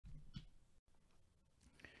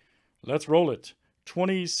Let's roll it.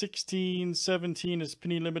 2016-17 is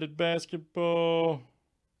Panini Limited Basketball.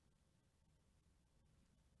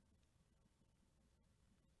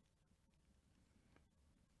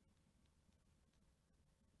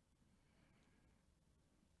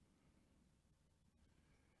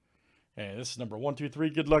 And this is number 123.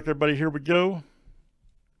 Good luck, everybody. Here we go.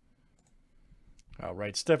 All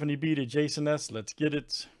right, Stephanie B to Jason S. Let's get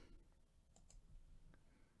it.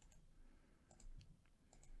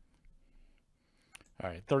 All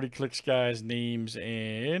right, 30 clicks, guys. Names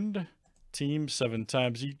and teams, 7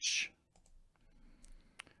 times each.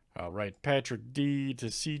 All right, Patrick D to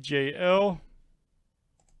CJL.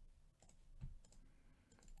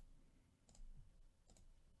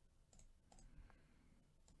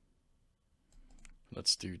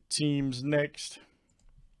 Let's do teams next.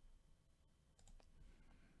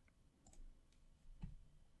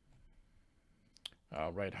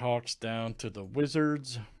 All right, Hawks down to the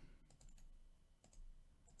Wizards.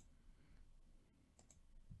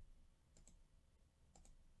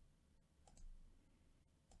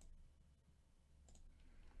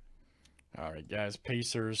 All right, guys,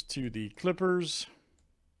 Pacers to the Clippers.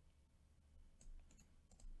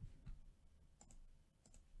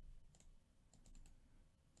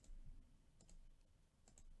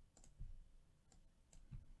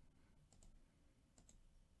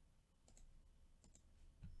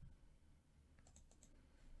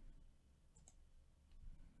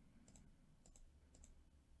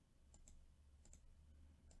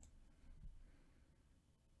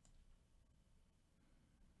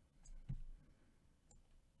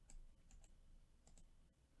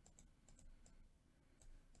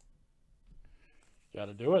 Got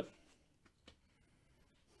to do it.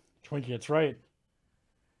 Twinkie, it's right.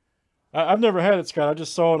 I've never had it, Scott. I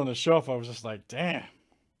just saw it on the shelf. I was just like, damn.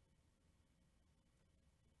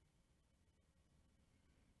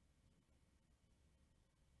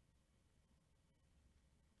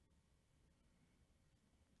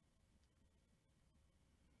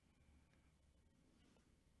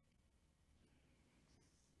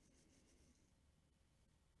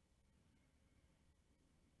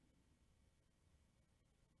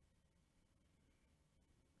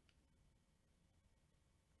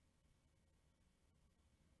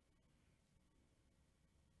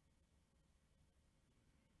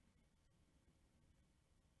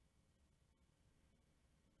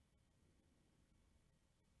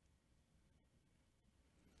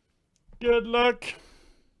 Good luck.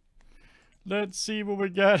 Let's see what we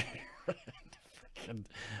got here.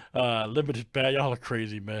 Limited y'all are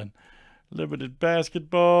crazy, man. Limited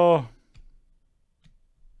basketball.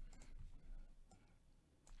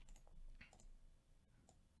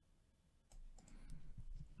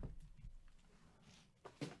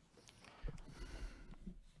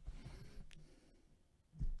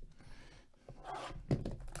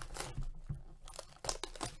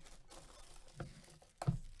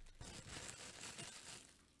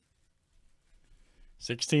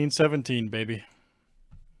 $16.17, baby.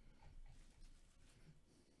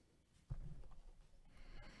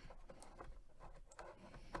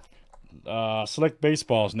 Select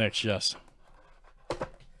baseballs next, yes.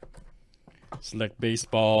 Select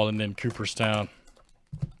baseball and then Cooperstown.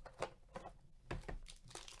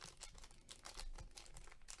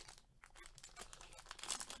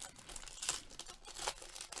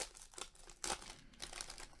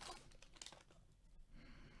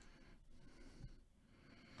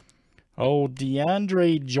 Oh,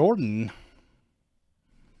 DeAndre Jordan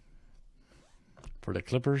for the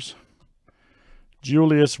Clippers.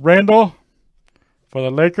 Julius Randle for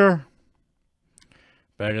the Laker.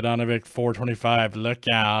 Bogdanovic, 425. Look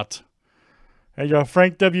out. There you go.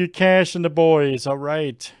 Frank W. Cash and the boys. All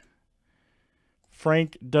right.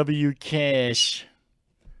 Frank W. Cash.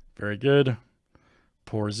 Very good.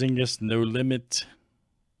 Porzingis, no limit.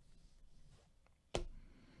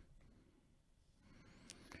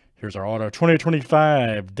 Here's our auto.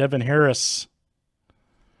 2025, Devin Harris.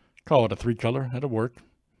 Call it a 3-color. That'll work.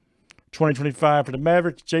 2025 for the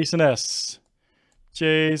Mavericks, Jason S.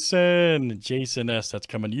 Jason S. That's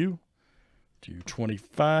coming to you.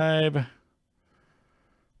 225.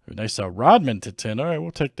 Nice Rodman to 10. All right,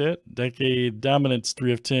 we'll take that. Decade Dominance,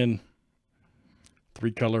 3 of 10.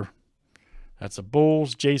 3-color. That's a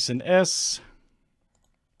Bulls, Jason S.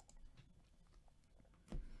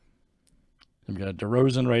 We got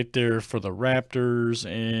DeRozan right there for the Raptors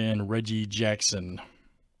and Reggie Jackson.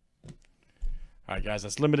 All right, guys,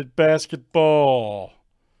 that's limited basketball.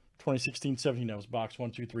 2016-17, that was box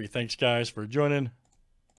 123. Thanks, guys, for joining.